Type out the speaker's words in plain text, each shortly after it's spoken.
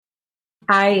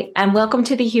Hi, and welcome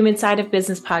to the Human Side of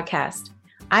Business podcast.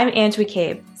 I'm Ange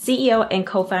McCabe, CEO and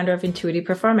co-founder of Intuitive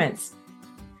Performance.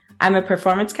 I'm a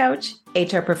performance coach,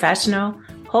 HR professional,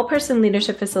 whole person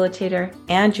leadership facilitator,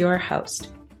 and your host.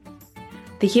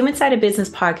 The Human Side of Business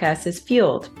podcast is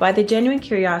fueled by the genuine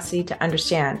curiosity to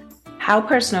understand how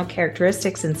personal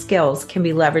characteristics and skills can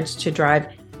be leveraged to drive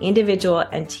individual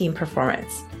and team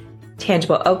performance,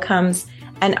 tangible outcomes,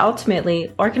 and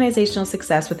ultimately organizational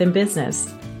success within business.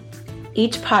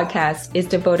 Each podcast is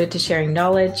devoted to sharing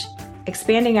knowledge,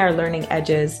 expanding our learning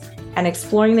edges, and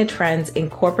exploring the trends in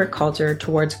corporate culture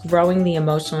towards growing the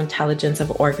emotional intelligence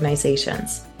of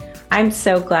organizations. I'm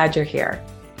so glad you're here.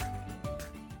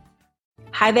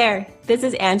 Hi there, this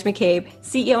is Ange McCabe,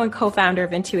 CEO and co-founder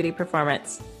of Intuitive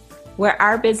Performance, where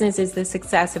our business is the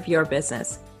success of your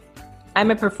business.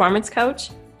 I'm a performance coach,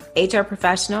 HR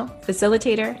professional,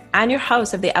 facilitator, and your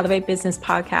host of the Elevate Business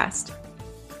podcast.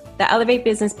 The Elevate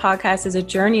Business podcast is a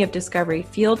journey of discovery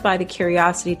fueled by the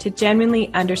curiosity to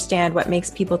genuinely understand what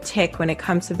makes people tick when it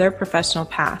comes to their professional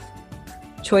path,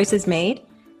 choices made,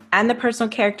 and the personal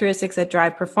characteristics that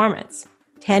drive performance,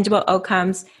 tangible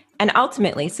outcomes, and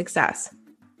ultimately success.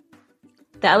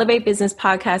 The Elevate Business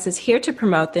podcast is here to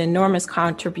promote the enormous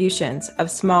contributions of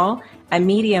small and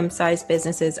medium-sized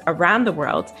businesses around the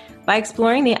world by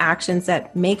exploring the actions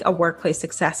that make a workplace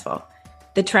successful,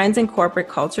 the trends in corporate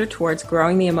culture towards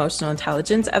growing the emotional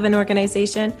intelligence of an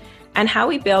organization, and how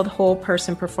we build whole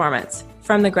person performance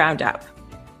from the ground up.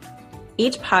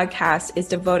 Each podcast is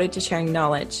devoted to sharing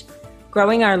knowledge,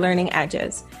 growing our learning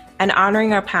edges, and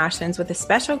honoring our passions with a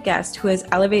special guest who has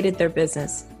elevated their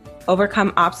business,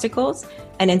 overcome obstacles,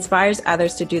 and inspires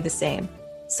others to do the same.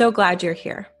 So glad you're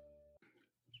here.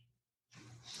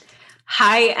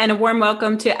 Hi, and a warm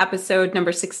welcome to episode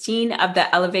number 16 of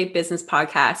the Elevate Business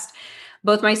podcast.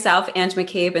 Both myself, Ange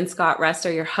McCabe, and Scott Rust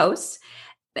are your hosts,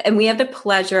 and we have the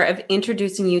pleasure of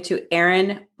introducing you to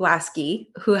Aaron Blasky,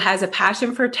 who has a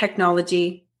passion for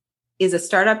technology, is a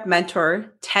startup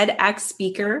mentor, TEDx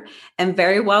speaker, and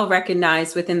very well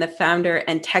recognized within the founder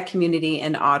and tech community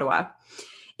in Ottawa.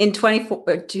 In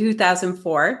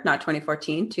 2004, not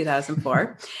 2014,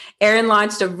 2004, Aaron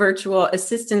launched a virtual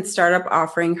assistant startup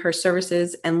offering her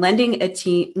services and leading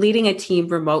a team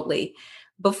remotely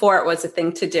before it was a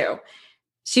thing to do.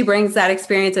 She brings that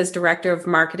experience as director of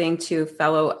marketing to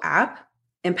Fellow App,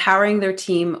 empowering their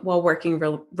team while working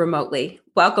remotely.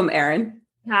 Welcome, Aaron.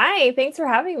 Hi, thanks for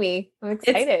having me. I'm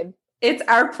excited. It's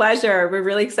our pleasure. We're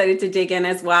really excited to dig in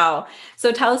as well.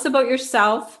 So tell us about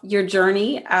yourself, your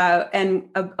journey, and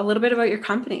a little bit about your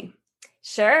company.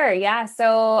 Sure. Yeah.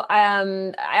 So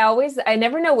I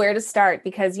never know where to start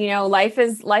because, life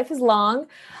is long.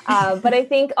 But I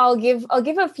think I'll give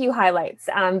a few highlights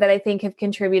that I think have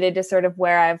contributed to sort of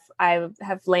where I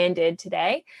have landed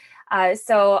today.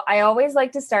 So I always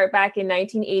like to start back in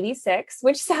 1986,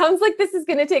 which sounds like this is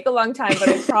going to take a long time, but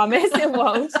I promise it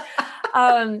won't.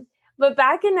 But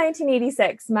back in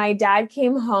 1986, my dad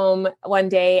came home one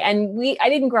day, and I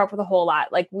didn't grow up with a whole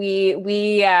lot. Like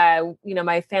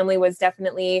my family was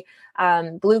definitely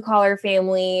blue collar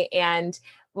family.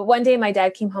 But one day my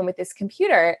dad came home with this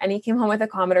computer, and he came home with a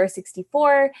Commodore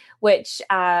 64, which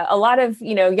a lot of,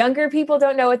 younger people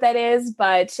don't know what that is.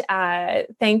 But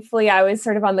thankfully I was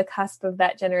sort of on the cusp of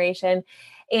that generation.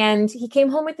 And he came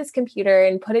home with this computer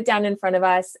and put it down in front of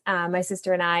us, my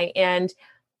sister and I, and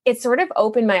it sort of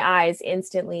opened my eyes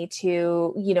instantly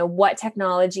to, what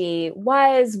technology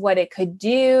was, what it could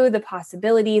do, the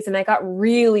possibilities. And I got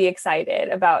really excited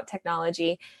about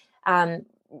technology,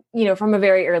 from a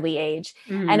very early age.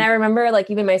 Mm-hmm. And I remember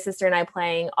even my sister and I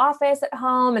playing Office at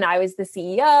home, and I was the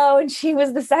CEO and she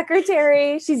was the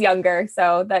secretary. She's younger,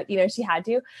 so that, she had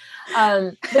to.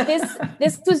 But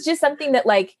this was just something that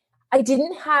I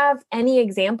didn't have any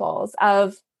examples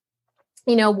of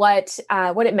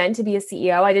what it meant to be a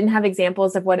CEO. I didn't have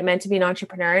examples of what it meant to be an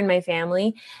entrepreneur in my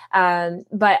family.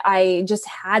 But I just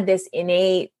had this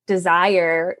innate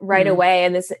desire right away.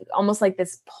 And this almost like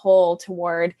this pull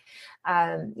toward,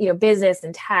 business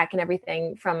and tech and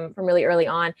everything from really early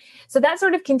on. So that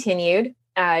sort of continued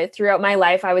throughout my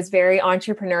life. I was very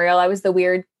entrepreneurial. I was the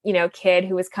weird, kid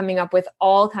who was coming up with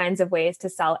all kinds of ways to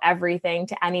sell everything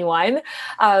to anyone,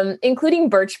 including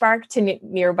birch bark to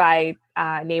nearby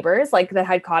neighbors that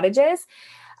had cottages.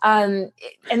 And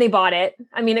they bought it.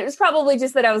 I mean, it was probably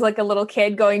just that I was a little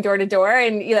kid going door to door,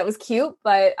 and that was cute.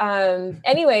 But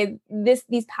anyway,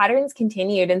 these patterns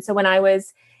continued. And so when I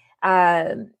was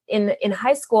in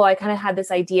high school, I kind of had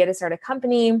this idea to start a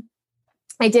company.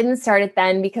 I didn't start it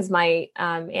then because my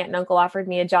aunt and uncle offered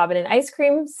me a job in an ice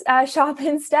cream shop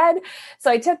instead.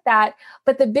 So I took that.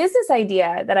 But the business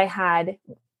idea that I had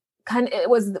it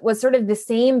was sort of the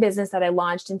same business that I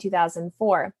launched in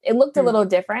 2004. It looked a little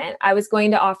different. I was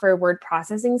going to offer word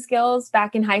processing skills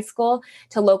back in high school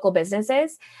to local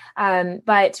businesses.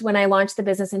 But when I launched the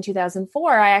business in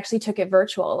 2004, I actually took it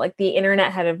virtual. Like the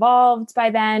internet had evolved by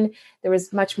then. There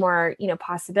was much more,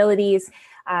 possibilities.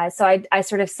 So I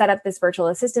sort of set up this virtual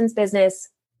assistance business,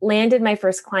 landed my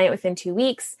first client within 2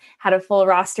 weeks, had a full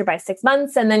roster by 6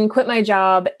 months, and then quit my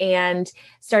job and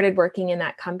started working in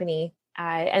that company.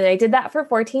 And I did that for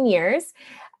 14 years,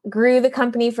 grew the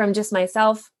company from just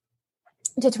myself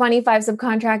to 25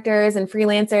 subcontractors and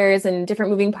freelancers and different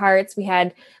moving parts. We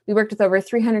worked with over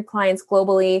 300 clients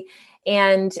globally.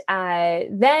 And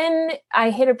then I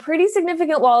hit a pretty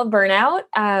significant wall of burnout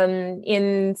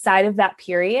inside of that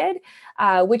period,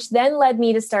 which then led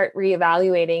me to start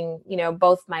reevaluating,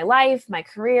 both my life, my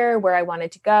career, where I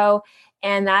wanted to go.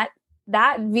 And that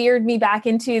veered me back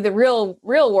into the real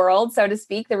world, so to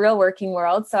speak, the real working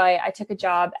world. So I took a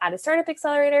job at a startup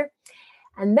accelerator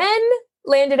and then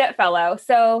landed at Fellow.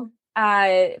 So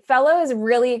Fellow is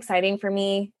really exciting for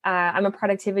me. I'm a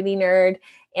productivity nerd,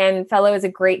 and Fellow is a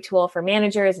great tool for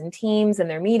managers and teams and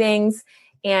their meetings.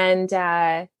 And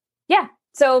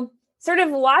so sort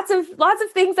of lots of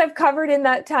things I've covered in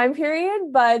that time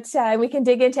period, but we can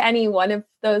dig into any one of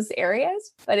those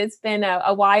areas. But it's been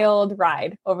a wild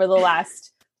ride over the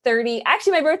last 30,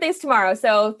 actually my birthday's tomorrow,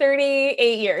 so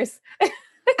 38 years.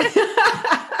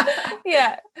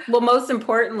 Yeah. Well, most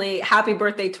importantly, happy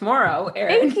birthday tomorrow,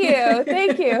 Erin. Thank you. I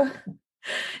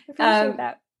appreciate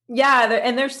that. Yeah.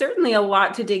 And there's certainly a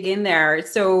lot to dig in there.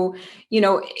 So,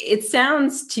 it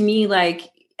sounds to me like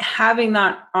having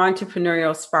that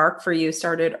entrepreneurial spark for you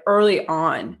started early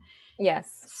on. Yes.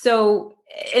 So,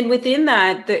 and within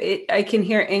that, I can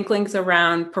hear inklings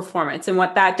around performance and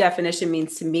what that definition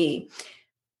means to me.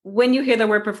 When you hear the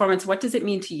word performance, what does it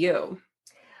mean to you?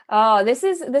 Oh, this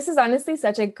is honestly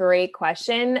such a great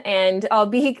question. And I'll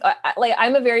be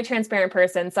I'm a very transparent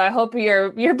person. So I hope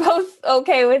you're both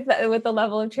okay with the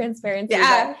level of transparency.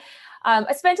 Yeah. But,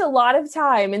 I spent a lot of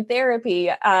time in therapy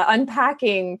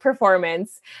unpacking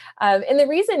performance. And the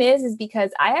reason is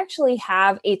because I actually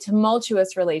have a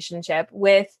tumultuous relationship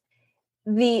with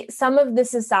some of the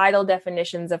societal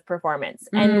definitions of performance.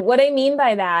 Mm-hmm. And what I mean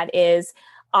by that is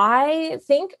I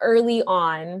think early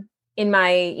on in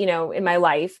my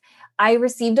life, I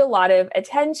received a lot of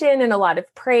attention and a lot of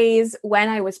praise when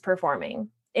I was performing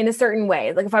in a certain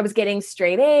way. Like if I was getting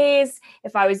straight A's,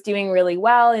 if I was doing really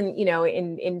well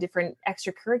in different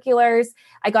extracurriculars,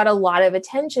 I got a lot of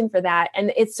attention for that.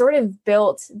 And it sort of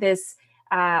built this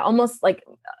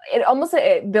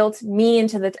it built me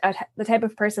into the type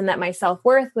of person that my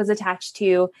self-worth was attached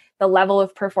to, the level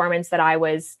of performance that I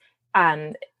was,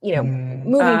 moving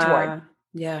toward.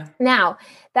 Yeah. Now,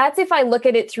 that's if I look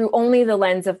at it through only the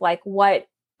lens of like what,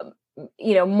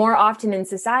 more often in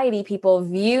society, people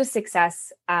view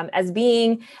success as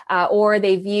being, or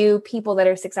they view people that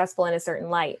are successful in a certain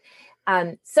light.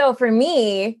 So for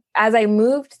me, as I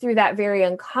moved through that very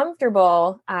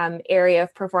uncomfortable area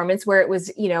of performance where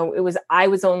I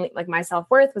was only like my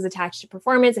self-worth was attached to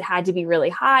performance. It had to be really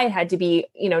high. It had to be,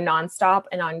 nonstop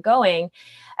and ongoing.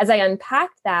 As I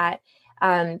unpacked that,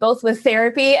 both with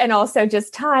therapy and also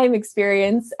just time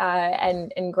experience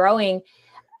and growing,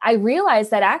 I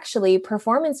realized that actually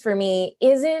performance for me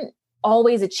isn't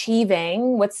always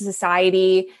achieving what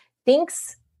society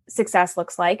thinks success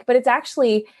looks like, but it's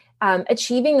actually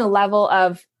achieving a level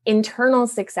of internal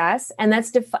success. And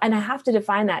and I have to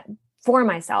define that for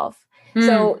myself.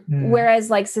 So whereas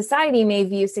like society may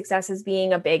view success as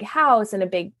being a big house and a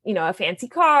big, a fancy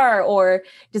car or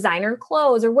designer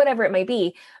clothes or whatever it might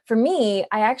be, for me,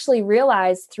 I actually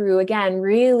realized through, again,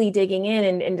 really digging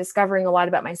in and discovering a lot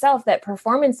about myself that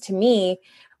performance to me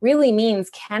really means,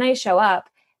 can I show up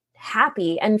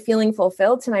happy and feeling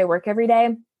fulfilled to my work every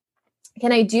day?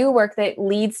 Can I do work that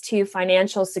leads to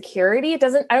financial security? I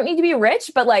don't need to be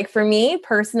rich, but like for me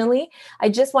personally, I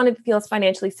just want to feel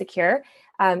financially secure.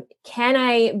 Can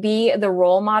I be the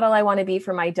role model I want to be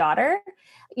for my daughter?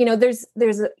 Am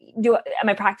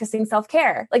I practicing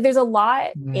self-care? Like there's a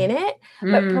lot in it,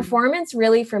 but performance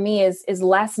really for me is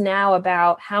less now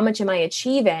about how much am I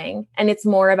achieving? And it's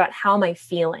more about how am I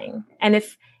feeling? And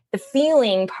if the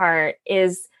feeling part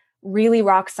is really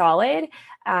rock solid,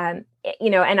 and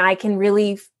I can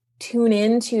really tune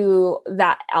into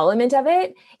that element of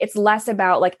it, it's less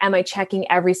about like, am I checking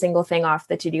every single thing off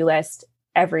the to-do list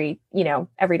every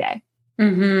day.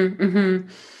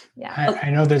 Yeah. I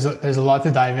know there's a lot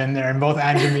to dive in there, and both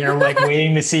Ange and me are like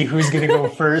waiting to see who's going to go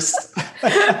first.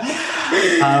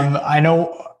 I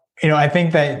know I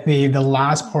think that the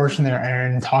last portion there,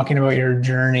 Aaron, talking about your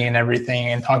journey and everything,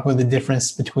 and talking about the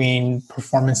difference between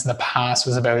performance in the past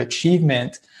was about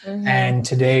achievement, and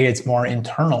today it's more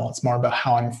internal. It's more about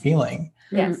how I'm feeling.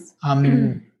 Yes.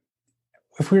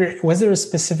 Was there a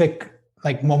specific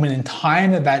moment in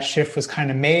time that shift was kind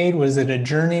of made? Was it a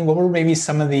journey? What were maybe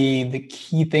some of the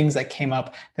key things that came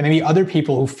up that maybe other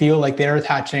people who feel like they're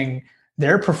attaching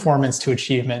their performance to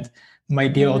achievement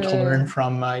might be able to learn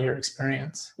from your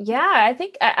experience? Yeah, I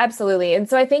think absolutely. And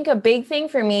so I think a big thing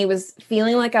for me was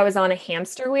feeling like I was on a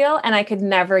hamster wheel and I could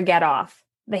never get off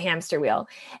the hamster wheel.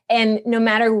 And no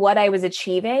matter what I was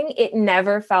achieving, it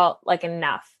never felt like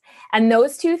enough. And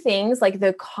those two things, like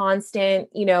the constant,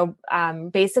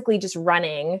 basically just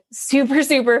running super,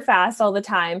 super fast all the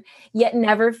time, yet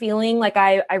never feeling like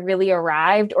I really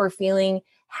arrived or feeling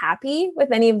happy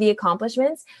with any of the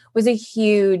accomplishments, was a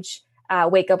huge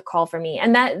wake-up call for me.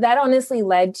 And that honestly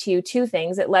led to two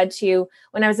things. It led to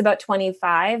when I was about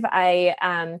 25,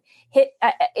 I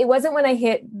it wasn't when I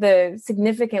hit the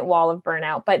significant wall of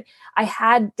burnout, but I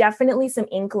had definitely some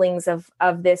inklings of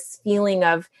this feeling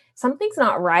of something's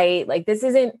not right. Like this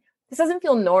doesn't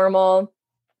feel normal.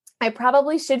 I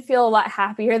probably should feel a lot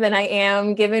happier than I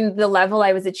am given the level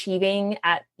I was achieving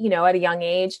at a young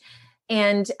age.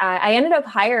 And I ended up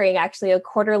hiring actually a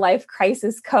quarter life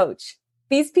crisis coach.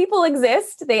 These people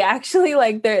exist. They actually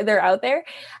they're out there.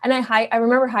 And I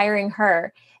remember hiring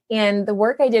her, and the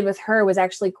work I did with her was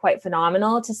actually quite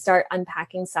phenomenal to start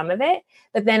unpacking some of it.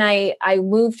 But then I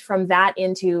moved from that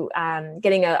into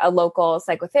getting a local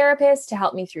psychotherapist to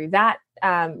help me through that,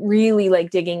 really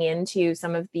digging into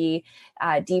some of the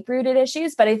deep-rooted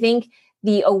issues. But I think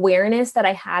the awareness that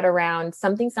I had around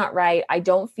something's not right, I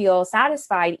don't feel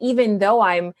satisfied, even though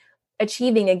I'm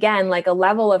achieving again, a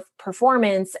level of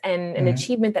performance and an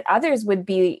achievement that others would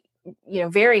be,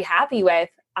 very happy with,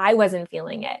 I wasn't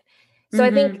feeling it. So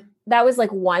I think that was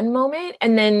one moment.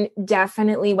 And then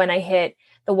definitely when I hit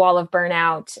the wall of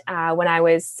burnout, when I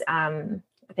was, I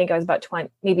think I was about 20,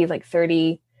 maybe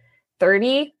 30,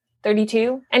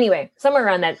 32. Anyway, somewhere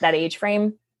around that age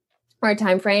frame or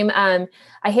time frame,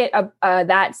 I hit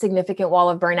that significant wall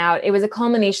of burnout. It was a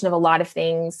culmination of a lot of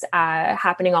things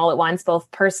happening all at once,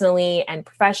 both personally and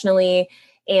professionally.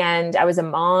 And I was a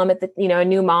mom a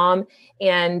new mom,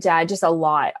 and just a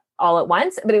lot all at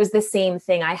once. But it was the same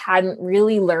thing. I hadn't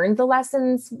really learned the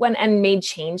lessons and made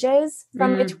changes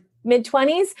from my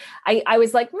mid-20s. I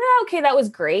was like, okay, that was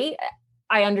great.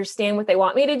 I understand what they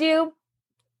want me to do,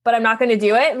 but I'm not going to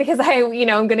do it because I'm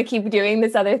going to keep doing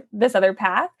this other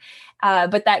path.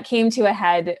 But that came to a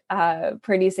head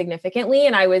pretty significantly.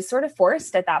 And I was sort of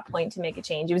forced at that point to make a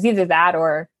change. It was either that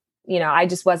or, I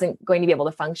just wasn't going to be able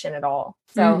to function at all.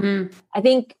 So I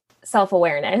think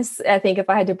self-awareness, I think if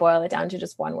I had to boil it down to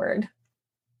just one word.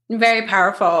 Very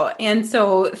powerful. And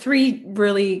so 3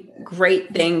 really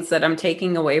great things that I'm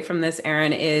taking away from this,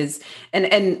 Aaron, is,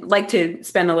 and like to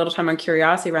spend a little time on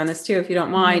curiosity around this too, if you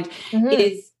don't mind,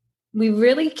 is we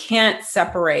really can't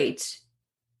separate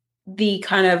the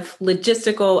kind of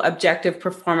logistical objective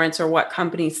performance or what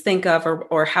companies think of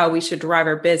or how we should drive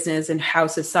our business and how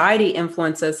society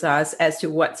influences us as to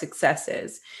what success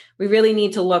is. We really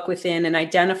need to look within and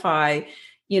identify,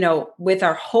 with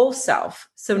our whole self.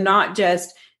 So not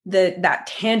just that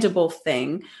tangible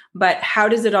thing, but how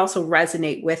does it also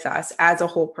resonate with us as a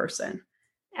whole person?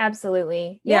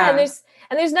 Absolutely. Yeah.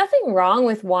 And there's nothing wrong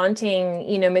with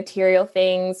wanting, material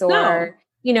things or,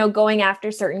 going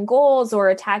after certain goals or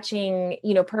attaching,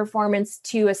 performance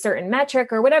to a certain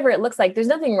metric or whatever it looks like. There's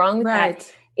nothing wrong with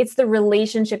that. It's the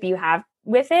relationship you have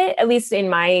with it, at least in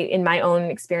my own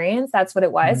experience. That's what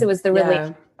it was. It was the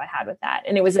relationship I had with that.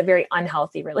 And it was a very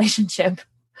unhealthy relationship.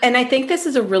 And I think this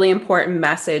is a really important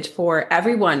message for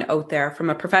everyone out there from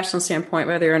a professional standpoint,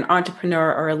 whether you're an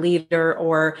entrepreneur or a leader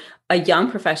or a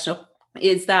young professional,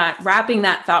 is that wrapping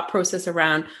that thought process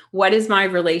around what is my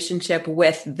relationship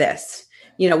with this,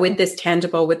 with this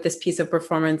tangible, with this piece of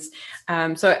performance.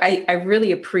 So I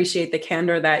really appreciate the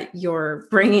candor that you're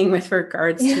bringing with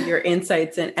regards to your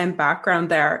insights and background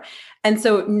there. And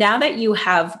so now that you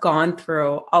have gone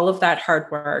through all of that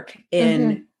hard work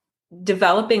in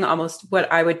developing almost what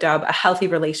I would dub a healthy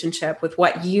relationship with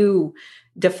what you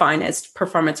define as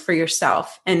performance for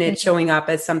yourself, and it showing up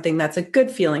as something that's a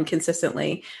good feeling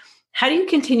consistently, how do you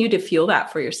continue to fuel that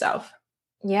for yourself?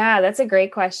 Yeah, that's a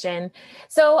great question.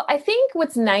 So I think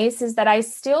what's nice is that I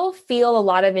still feel a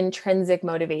lot of intrinsic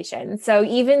motivation. So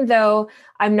even though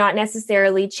I'm not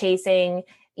necessarily chasing,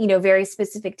 very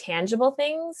specific tangible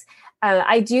things,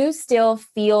 I do still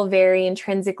feel very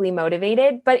intrinsically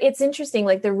motivated, but it's interesting.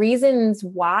 Like the reasons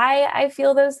why I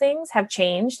feel those things have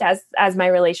changed as my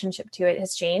relationship to it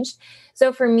has changed.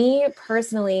 So for me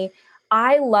personally,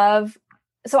 I love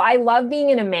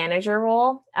being in a manager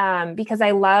role because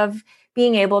I love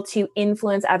being able to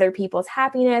influence other people's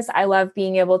happiness. I love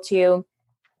being able to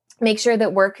make sure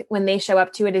that work, when they show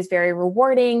up to it, is very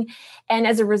rewarding. And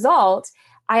as a result,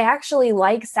 I actually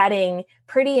like setting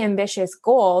pretty ambitious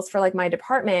goals for like my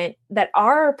department that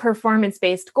are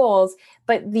performance-based goals.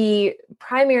 But the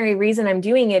primary reason I'm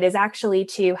doing it is actually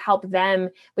to help them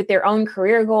with their own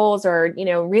career goals, or, you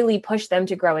know, really push them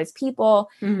to grow as people,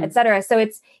 et cetera. So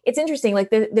it's interesting, like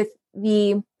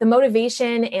the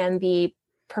motivation and the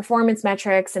performance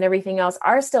metrics and everything else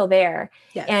are still there.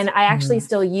 Yes. And I actually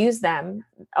still use them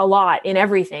a lot in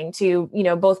everything to, you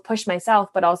know, both push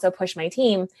myself, but also push my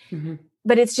team.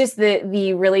 But it's just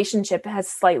the relationship has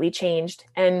slightly changed.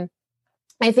 And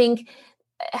I think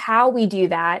how we do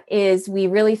that is we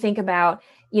really think about,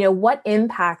 you know, what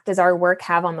impact does our work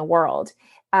have on the world?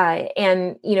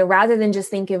 And, you know, rather than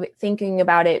just thinking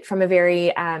about it from a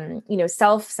very, you know,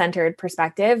 self-centered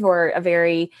perspective, or a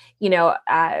very, you know,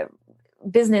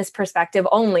 business perspective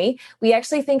only, we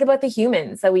actually think about the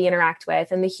humans that we interact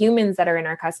with, and the humans that are in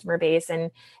our customer base, and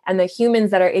the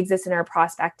humans that exist in our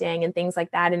prospecting and things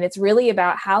like that. And it's really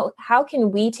about how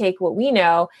can we take what we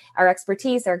know, our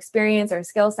expertise, our experience, our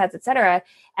skill sets, et cetera,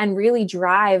 and really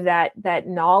drive that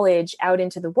knowledge out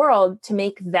into the world to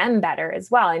make them better as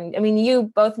well. And I mean,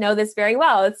 you both know this very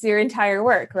well. It's your entire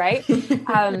work, right?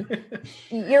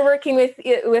 You're working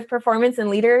with performance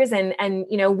and leaders, and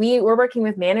you know, we're working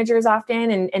with managers often,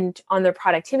 and on their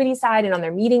productivity side and on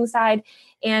their meeting side.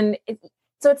 And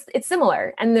so it's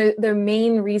similar. And the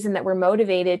main reason that we're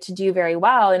motivated to do very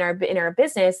well in our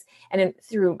business and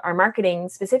through our marketing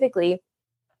specifically,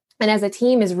 and as a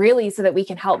team, is really so that we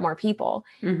can help more people.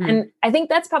 And I think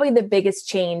that's probably the biggest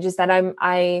change, is that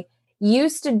I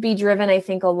used to be driven, I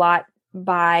think, a lot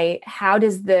by how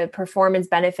does the performance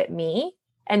benefit me?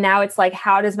 And now it's like,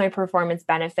 how does my performance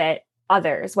benefit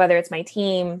others, whether it's my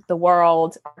team, the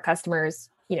world, our customers,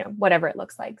 you know, whatever it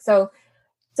looks like. So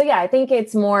yeah, I think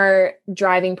it's more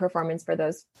driving performance for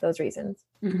those reasons.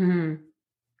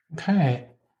 Okay.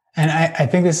 And I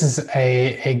think this is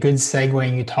a good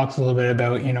segue. You talked a little bit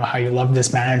about, you know, how you love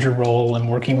this manager role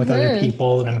and working with other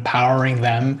people and empowering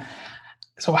them.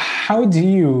 So how do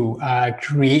you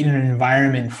create an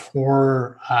environment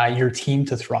for your team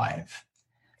to thrive?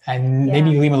 And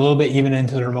maybe lean a little bit even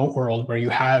into the remote world, where you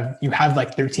have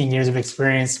like 13 years of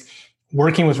experience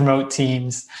working with remote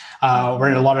teams,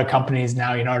 where a lot of companies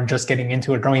now, you know, are just getting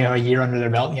into it, don't even have a year under their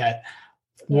belt yet.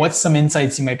 What's some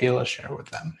insights you might be able to share with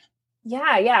them?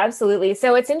 Yeah, absolutely.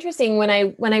 So it's interesting, when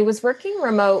I was working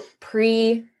remote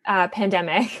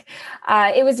pre-pandemic,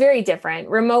 it was very different.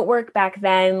 Remote work back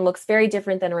then looks very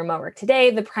different than remote work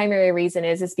today. The primary reason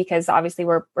is because obviously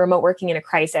we're remote working in a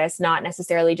crisis, not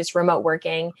necessarily just remote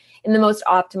working in the most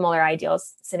optimal or ideal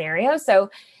scenario.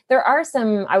 So there are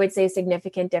some, I would say,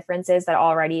 significant differences that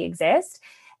already exist.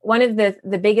 One of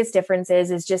the biggest differences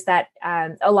is just that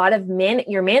a lot of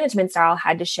your management style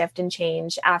had to shift and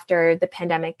change after the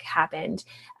pandemic happened.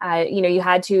 You know, you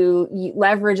had to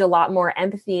leverage a lot more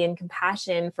empathy and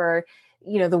compassion for,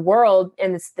 you know, the world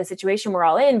and the situation we're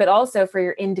all in, but also for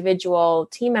your individual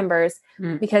team members,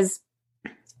 because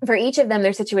for each of them,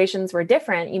 their situations were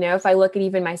different. You know, if I look at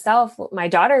even myself, my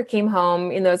daughter came home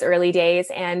in those early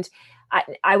days, and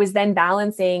I was then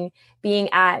balancing being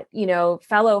at, you know,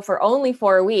 fellow for only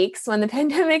 4 weeks when the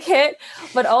pandemic hit,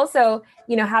 but also,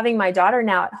 you know, having my daughter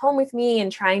now at home with me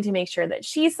and trying to make sure that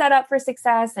she's set up for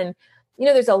success. And, you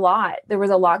know, there was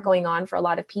a lot going on for a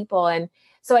lot of people. And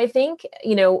so I think,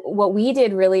 you know, what we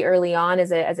did really early on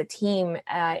as a team,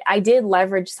 I did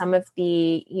leverage some of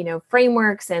the, you know,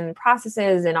 frameworks and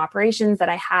processes and operations that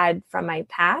I had from my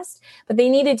past, but they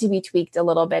needed to be tweaked a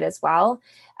little bit as well.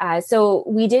 So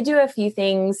we did do a few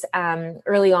things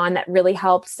early on that really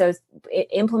helped. So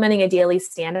implementing a daily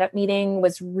stand-up meeting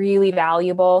was really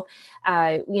valuable.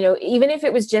 You know, even if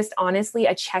it was just honestly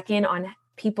a check-in on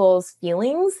people's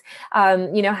feelings,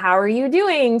 you know, how are you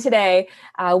doing today?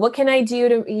 What can I do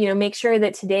to, you know, make sure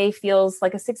that today feels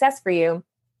like a success for you?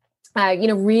 You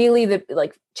know, really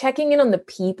checking in on the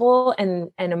people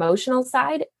and emotional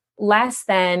side, less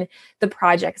than the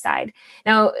project side.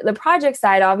 Now, the project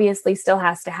side obviously still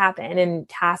has to happen, and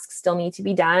tasks still need to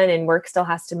be done, and work still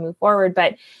has to move forward.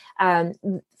 But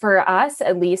for us,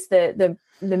 at least, the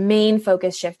main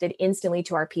focus shifted instantly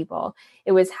to our people.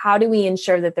 It was, how do we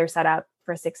ensure that they're set up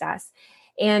for success?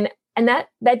 And that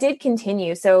did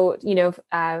continue. So,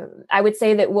 I would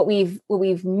say that what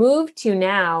we've moved to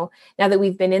now that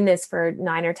we've been in this for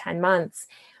 9 or 10 months,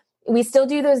 we still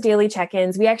do those daily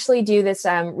check-ins. We actually do this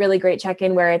really great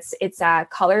check-in where it's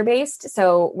color-based.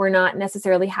 So we're not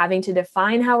necessarily having to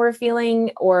define how we're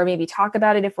feeling or maybe talk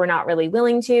about it if we're not really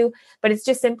willing to, but it's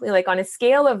just simply like on a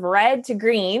scale of red to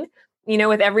green,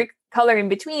 with every color in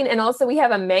between. And also we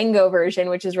have a mango version,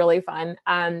 which is really fun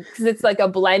because it's like a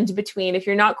blend between, if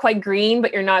you're not quite green,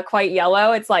 but you're not quite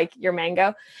yellow, it's like you're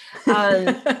mango.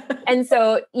 And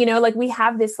so, like we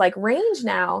have this like range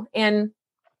now, and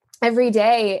every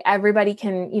day everybody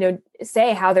can,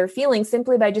 say how they're feeling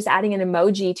simply by just adding an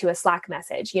emoji to a Slack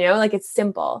message, like it's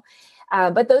simple.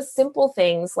 But those simple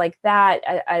things like that,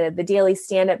 the daily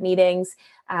stand-up meetings,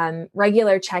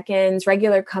 regular check-ins,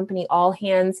 regular company all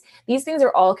hands, these things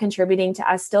are all contributing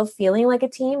to us still feeling like a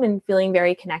team and feeling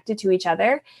very connected to each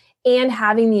other, and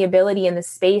having the ability and the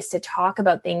space to talk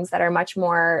about things that are much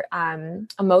more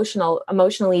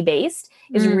emotionally based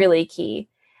is really key.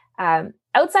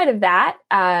 Outside of that,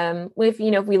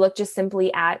 if we look just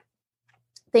simply at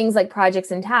things like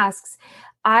projects and tasks,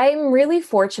 I'm really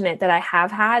fortunate that I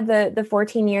have had the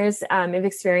 14 years of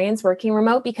experience working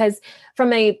remote, because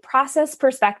from a process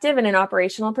perspective and an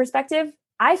operational perspective,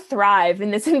 I thrive in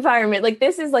this environment. Like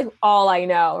this is like all I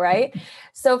know, right?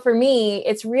 So for me,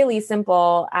 it's really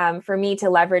simple for me to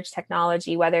leverage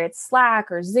technology, whether it's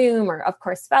Slack or Zoom or of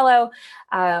course Fellow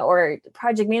or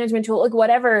project management tool, like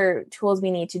whatever tools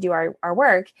we need to do our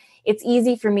work. It's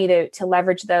easy for me to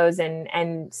leverage those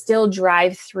and still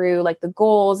drive through like the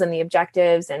goals and the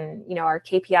objectives and, our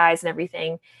KPIs and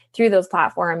everything through those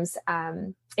platforms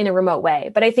in a remote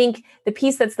way. But I think the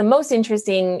piece that's the most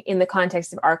interesting in the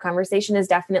context of our conversation is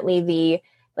definitely the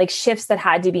like shifts that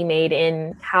had to be made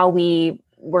in how we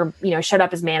were, showed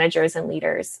up as managers and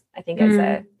leaders, I think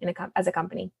as a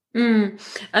company.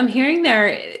 I'm hearing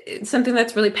there something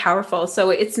that's really powerful. So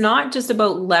it's not just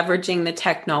about leveraging the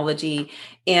technology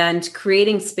and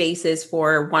creating spaces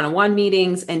for one-on-one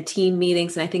meetings and team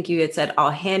meetings. And I think you had said all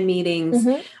hand meetings.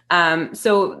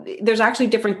 So there's actually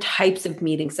different types of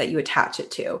meetings that you attach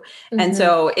it to. And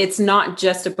so it's not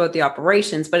just about the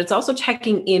operations, but it's also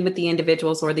checking in with the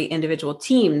individuals or the individual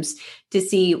teams to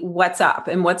see what's up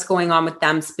and what's going on with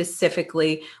them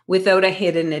specifically without a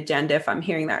hidden agenda, if I'm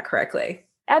hearing that correctly.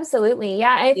 Absolutely.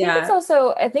 Yeah. I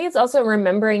think it's also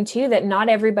remembering too, that not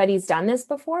everybody's done this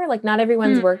before. Like not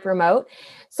everyone's worked remote.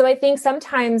 So I think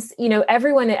sometimes,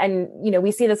 everyone, and,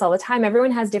 we see this all the time,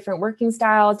 everyone has different working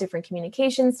styles, different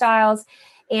communication styles.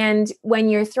 And when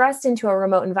you're thrust into a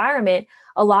remote environment,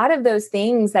 a lot of those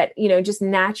things that, just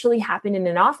naturally happen in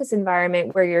an office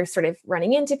environment where you're sort of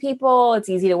running into people, it's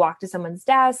easy to walk to someone's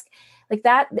desk like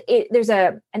that. There's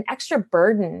an extra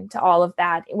burden to all of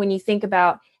that when you think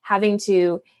about having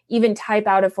to even type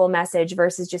out a full message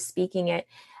versus just speaking it.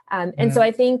 And so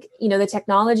I think, the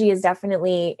technology is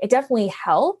definitely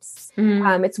helps.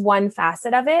 It's one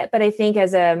facet of it, but I think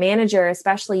as a manager,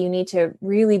 especially, you need to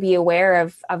really be aware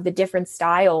of the different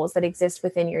styles that exist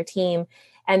within your team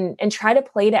and try to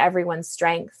play to everyone's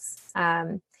strengths.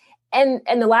 And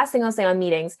the last thing I'll say on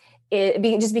meetings,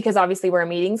 just because obviously we're a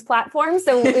meetings platform,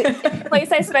 so a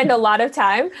place I spend a lot of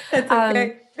time. That's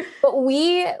okay. But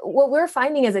what we're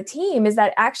finding as a team is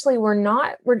that actually we're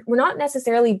not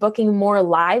necessarily booking more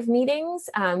live meetings.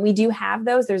 We do have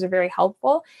those; those are very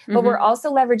helpful. But we're also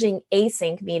leveraging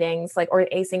async meetings, or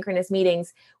asynchronous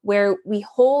meetings, where we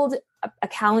hold a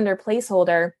calendar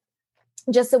placeholder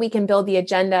just so we can build the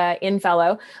agenda in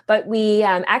Fellow, but we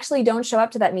actually don't show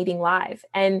up to that meeting live.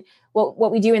 And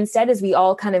what we do instead is we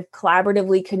all kind of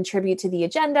collaboratively contribute to the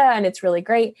agenda, and it's really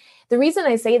great. The reason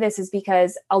I say this is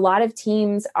because a lot of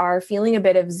teams are feeling a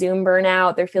bit of Zoom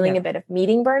burnout. They're feeling a bit of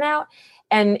meeting burnout.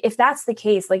 And if that's the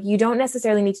case, you don't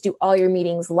necessarily need to do all your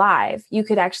meetings live. You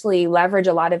could actually leverage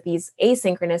a lot of these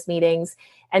asynchronous meetings,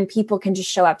 and people can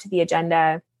just show up to the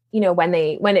agenda, when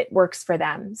it works for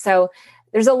them. So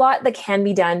there's a lot that can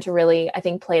be done to really, I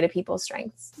think, play to people's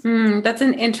strengths. That's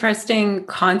an interesting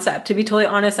concept. To be totally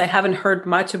honest, I haven't heard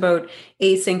much about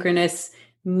asynchronous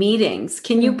meetings.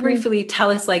 Can you briefly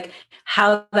tell us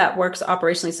how that works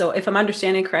operationally? So if I'm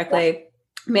understanding correctly,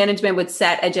 management would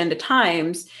set agenda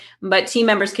times, but team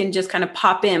members can just kind of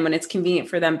pop in when it's convenient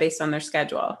for them based on their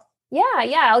schedule.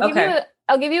 Yeah.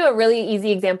 I'll give you a really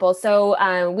easy example.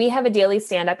 So we have a daily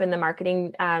stand-up in the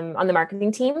marketing on the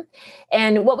marketing team.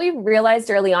 And what we realized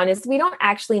early on is we don't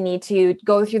actually need to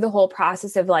go through the whole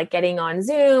process of getting on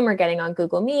Zoom or getting on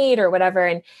Google Meet or whatever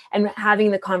and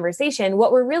having the conversation.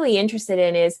 What we're really interested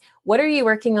in is, what are you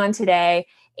working on today?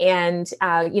 And,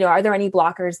 are there any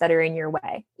blockers that are in your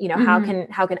way? How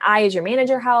can I, as your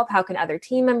manager, help? How can other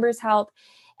team members help?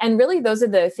 And really, those are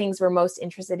the things we're most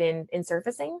interested in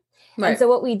surfacing. Right. And so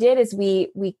what we did is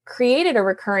we created a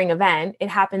recurring event. It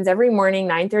happens every morning,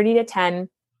 9:30 to 10.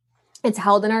 It's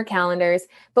held in our calendars,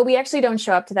 but we actually don't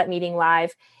show up to that meeting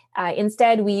live.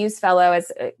 Instead, we use Fellow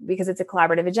because it's a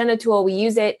collaborative agenda tool. We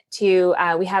use it to,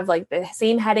 we have like the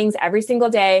same headings every single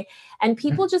day, and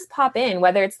people just pop in,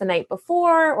 whether it's the night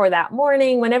before or that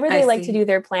morning, whenever they like to do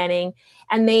their planning,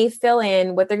 and they fill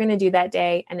in what they're going to do that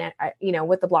day and,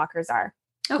 what the blockers are.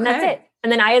 Okay. And that's it.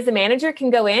 And then I, as a manager,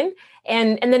 can go in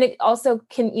and then it also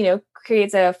can,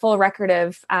 creates a full record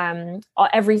of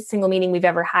every single meeting we've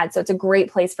ever had. So it's a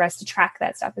great place for us to track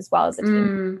that stuff as well as a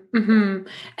team. Mm-hmm.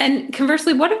 And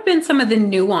conversely, what have been some of the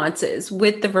nuances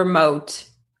with the remote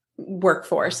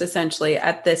workforce essentially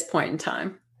at this point in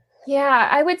time? Yeah,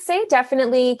 I would say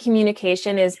definitely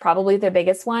communication is probably the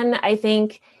biggest one. I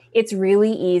think it's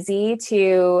really easy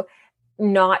to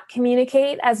not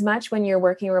communicate as much when you're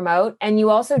working remote. And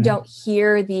you also don't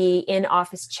hear the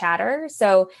in-office chatter.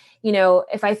 So,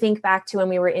 if I think back to when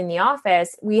we were in the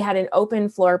office, we had an open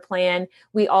floor plan.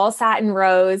 We all sat in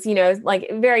rows,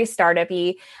 like very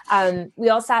startup-y. We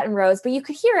all sat in rows, but you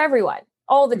could hear everyone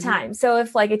all the time. So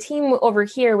if like a team over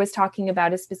here was talking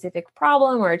about a specific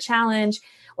problem or a challenge,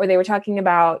 or they were talking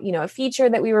about, a feature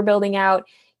that we were building out,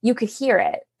 you could hear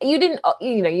it. You didn't,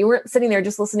 you weren't sitting there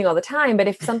just listening all the time, but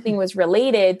if something was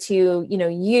related to,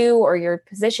 you or your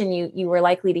position, you were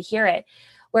likely to hear it.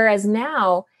 Whereas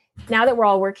now that we're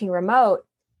all working remote,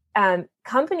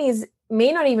 companies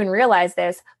may not even realize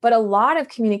this, but a lot of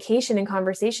communication and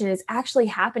conversation is actually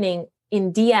happening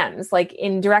in DMs, like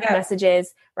in direct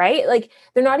messages, right? Like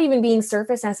they're not even being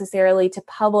surfaced necessarily to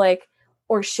public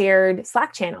or shared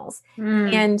Slack channels.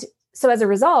 And so as a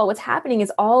result, what's happening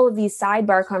is all of these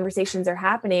sidebar conversations are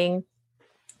happening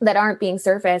that aren't being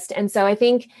surfaced. And so I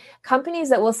think companies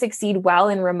that will succeed well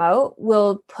in remote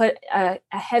will put a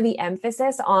heavy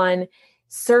emphasis on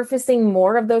surfacing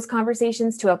more of those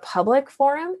conversations to a public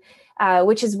forum,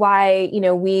 which is why,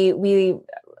 we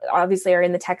obviously are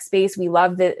in the tech space. We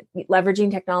love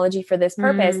leveraging technology for this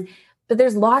purpose. But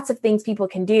there's lots of things people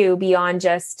can do beyond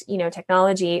just,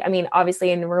 technology. I mean,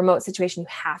 obviously in a remote situation, you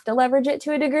have to leverage it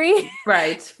to a degree.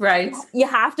 Right. You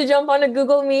have to jump on a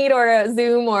Google Meet or a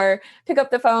Zoom or pick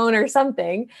up the phone or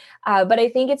something. But I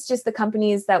think it's just the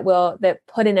companies that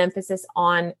put an emphasis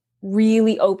on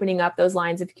really opening up those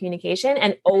lines of communication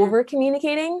and over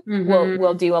communicating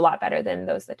will do a lot better than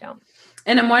those that don't.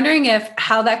 And I'm wondering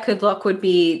how that could look would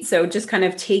be, so just kind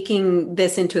of taking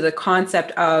this into the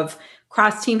concept of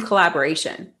cross-team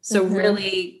collaboration. So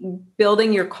really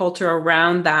building your culture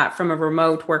around that from a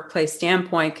remote workplace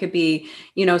standpoint could be,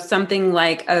 something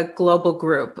like a global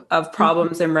group of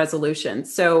problems and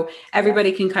resolutions. So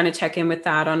everybody can kind of check in with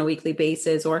that on a weekly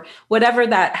basis or however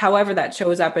that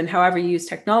shows up and however you use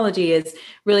technology is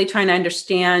really trying to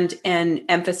understand and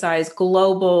emphasize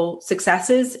global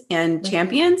successes and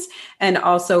champions and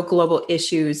also global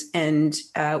issues and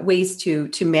ways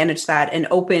to manage that and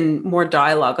open more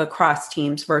dialogue across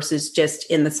teams versus just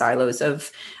in the silos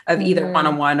of either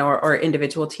one-on-one or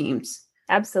individual teams.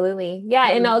 Absolutely. Yeah.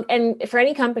 And for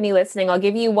any company listening, I'll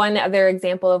give you one other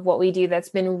example of what we do that's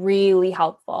been really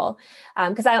helpful.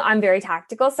 Because I'm very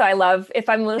tactical. So I love, if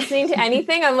I'm listening to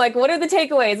anything, I'm like, what are the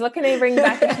takeaways? What can I bring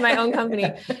back into my own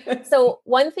company? So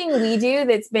one thing we do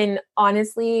that's been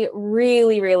honestly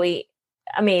really, really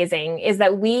amazing is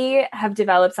that we have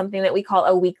developed something that we call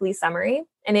a weekly summary.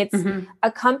 And it's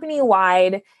a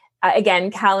company-wide again,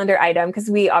 calendar item, because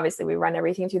we run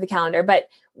everything through the calendar, but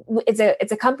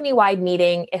it's a company-wide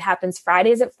meeting. It happens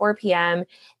Fridays at 4 p.m.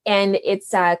 and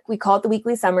it's we call it the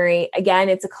weekly summary. Again,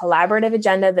 it's a collaborative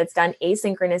agenda that's done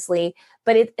asynchronously,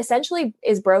 but it essentially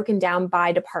is broken down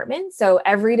by department. So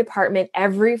every department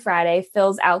every Friday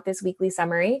fills out this weekly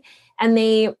summary, and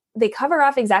they cover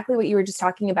off exactly what you were just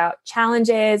talking about: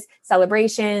 challenges,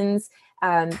 celebrations,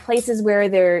 places where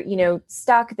they're,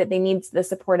 stuck, that they need the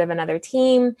support of another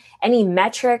team, any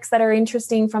metrics that are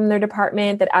interesting from their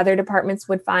department that other departments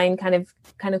would find kind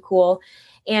of cool.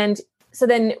 And so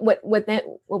then what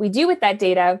we do with that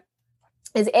data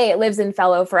is it lives in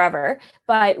Fellow forever,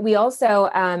 but we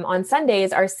also, on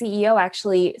Sundays, our CEO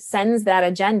actually sends that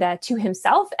agenda to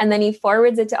himself, and then he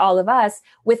forwards it to all of us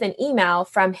with an email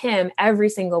from him every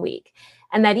single week.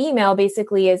 And that email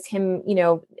basically is him,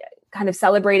 kind of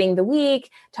celebrating the week,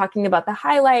 talking about the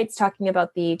highlights, talking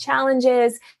about the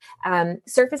challenges,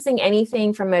 surfacing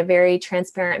anything from a very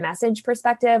transparent message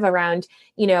perspective around,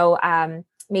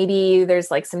 maybe there's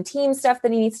like some team stuff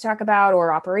that he needs to talk about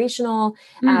or operational,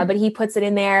 but he puts it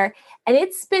in there. And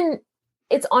it's been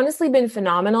it's honestly been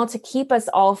phenomenal to keep us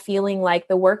all feeling like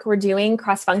the work we're doing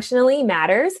cross-functionally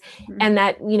matters, and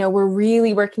that, we're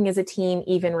really working as a team,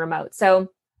 even remote. So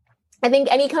I think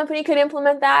any company could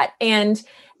implement that. And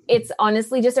it's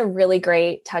honestly just a really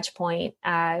great touch point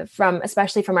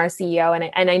especially from our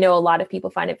CEO. And I know a lot of people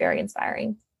find it very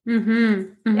inspiring.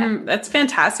 Yeah. That's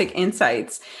fantastic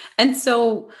insights. And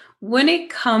so when it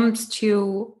comes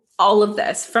to all of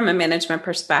this from a management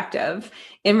perspective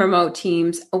in remote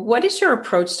teams, what is your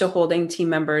approach to holding team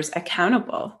members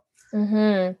accountable?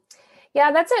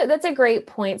 Yeah, that's a great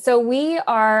point. So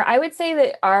I would say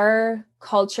that our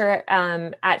culture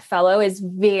at Fellow is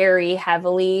very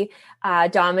heavily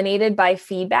dominated by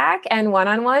feedback and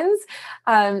one-on-ones.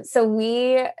 So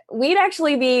we'd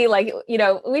actually be like,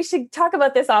 we should talk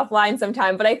about this offline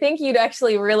sometime, but I think you'd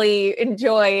actually really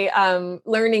enjoy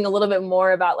learning a little bit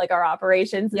more about like our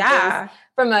operations. Yeah.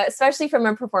 Especially from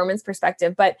a performance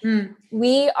perspective. But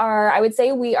I would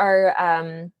say we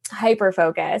are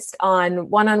hyper-focused on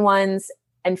one-on-ones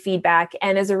and feedback.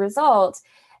 And as a result,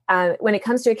 when it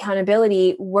comes to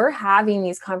accountability, we're having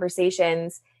these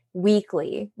conversations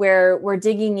weekly where we're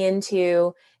digging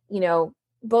into,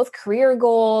 both career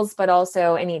goals, but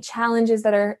also any challenges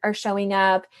that are showing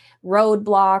up,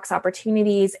 roadblocks,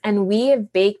 opportunities. And we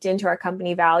have baked into our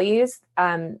company values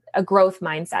a growth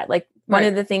mindset. Like one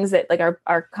of the things that like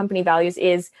our company values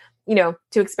is, to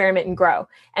experiment and grow.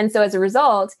 And so as a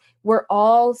result, we're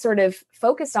all sort of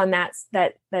focused on that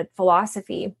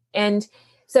philosophy. And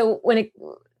so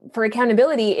for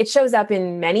accountability, it shows up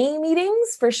in many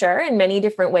meetings for sure, in many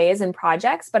different ways and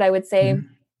projects. But I would say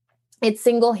it's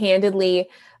single-handedly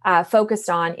focused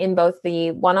on in both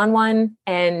the one-on-one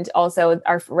and also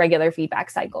our regular feedback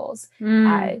cycles.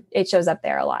 It shows up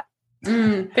there a lot.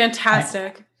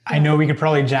 Fantastic. I know we could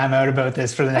probably jam out about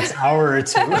this for the next hour or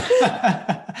two.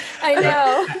 I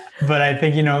know. But I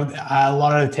think, a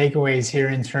lot of the takeaways here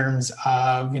in terms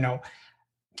of,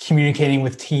 communicating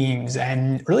with teams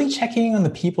and really checking on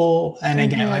the people. And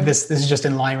again, like this is just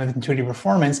in line with intuitive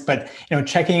performance, but,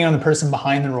 checking on the person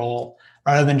behind the role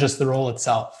rather than just the role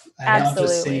itself. And absolutely. not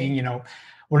just saying,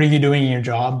 what are you doing in your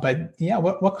job? But yeah,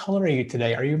 what color are you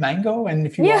today? Are you mango? And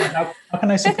if you are, how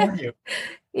can I support you?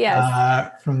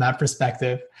 Yes. From that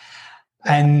perspective.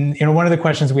 And, one of the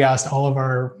questions we asked all of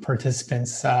our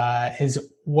participants is,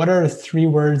 what are 3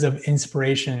 words of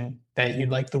inspiration that you'd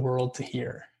like the world to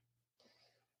hear?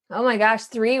 Oh my gosh,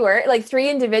 3 words, like 3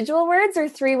 individual words or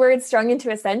 3 words strung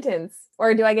into a sentence?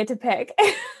 Or do I get to pick?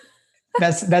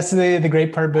 That's the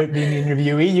great part about being the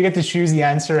interviewee. You get to choose the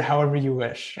answer however you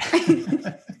wish.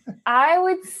 I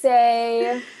would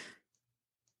say,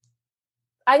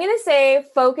 I'm going to say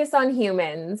focus on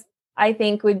humans, I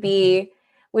think would be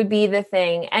the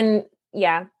thing. And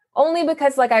yeah, only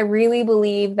because like I really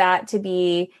believe that to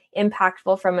be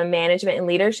impactful from a management and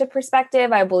leadership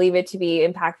perspective. I believe it to be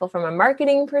impactful from a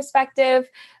marketing perspective,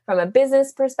 from a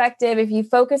business perspective. If you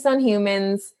focus on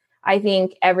humans, I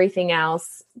think everything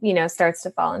else, starts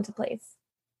to fall into place.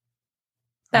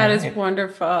 That is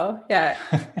wonderful. Yeah.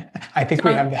 I think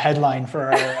we have the headline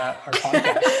for our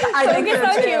podcast. Focus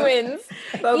on humans.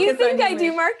 You think I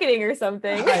do marketing or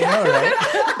something. I know, right?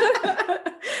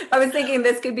 I was thinking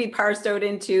this could be parsed out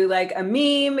into like a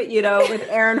meme, with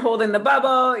Erin holding the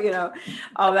bubble,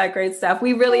 all that great stuff.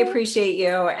 We really appreciate you.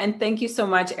 And thank you so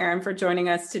much, Erin, for joining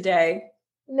us today.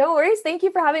 No worries. Thank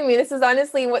you for having me. This is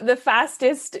honestly the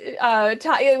fastest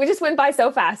time. We just went by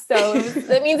so fast. So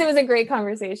that means it was a great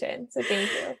conversation. So thank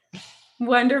you.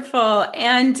 Wonderful.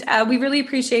 And we really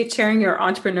appreciate sharing your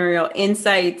entrepreneurial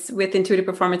insights with Intuitive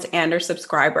Performance and our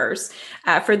subscribers.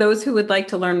 For those who would like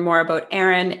to learn more about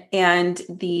Erin and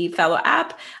the Fellow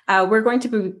app, we're going to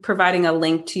be providing a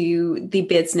link to the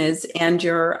business and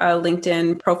your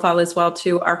LinkedIn profile as well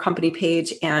to our company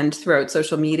page and throughout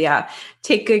social media.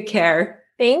 Take good care.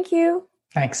 Thank you.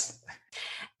 Thanks.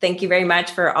 Thank you very much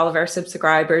for all of our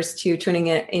subscribers to tuning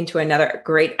in into another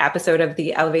great episode of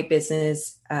the Elevate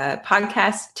Business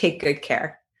podcast. Take good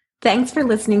care. Thanks for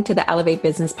listening to the Elevate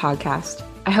Business podcast.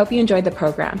 I hope you enjoyed the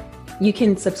program. You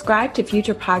can subscribe to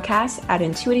future podcasts at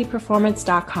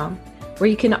intuitiveperformance.com, where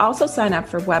you can also sign up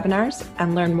for webinars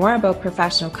and learn more about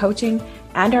professional coaching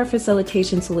and our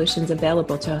facilitation solutions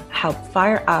available to help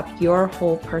fire up your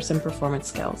whole person performance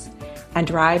skills and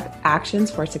drive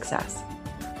actions for success.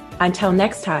 Until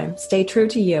next time, stay true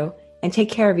to you and take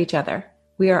care of each other.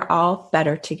 We are all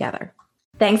better together.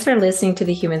 Thanks for listening to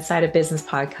the Human Side of Business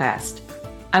podcast.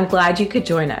 I'm glad you could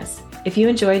join us. If you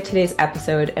enjoyed today's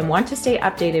episode and want to stay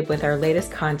updated with our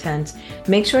latest content,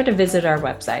 make sure to visit our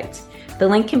website. The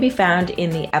link can be found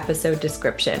in the episode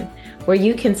description, where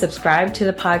you can subscribe to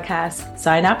the podcast,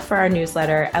 sign up for our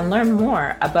newsletter, and learn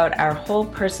more about our whole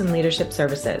person leadership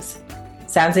services.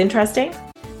 Sounds interesting?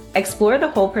 Explore the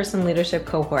Whole Person Leadership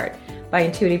Cohort by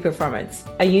Intuity Performance,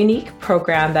 a unique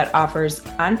program that offers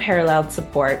unparalleled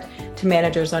support to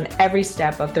managers on every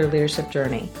step of their leadership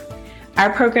journey.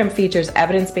 Our program features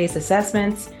evidence-based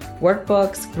assessments,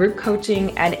 workbooks, group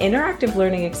coaching, and interactive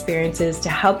learning experiences to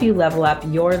help you level up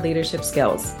your leadership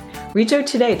skills. Reach out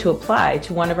today to apply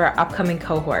to one of our upcoming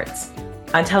cohorts.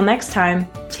 Until next time,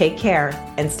 take care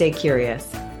and stay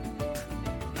curious.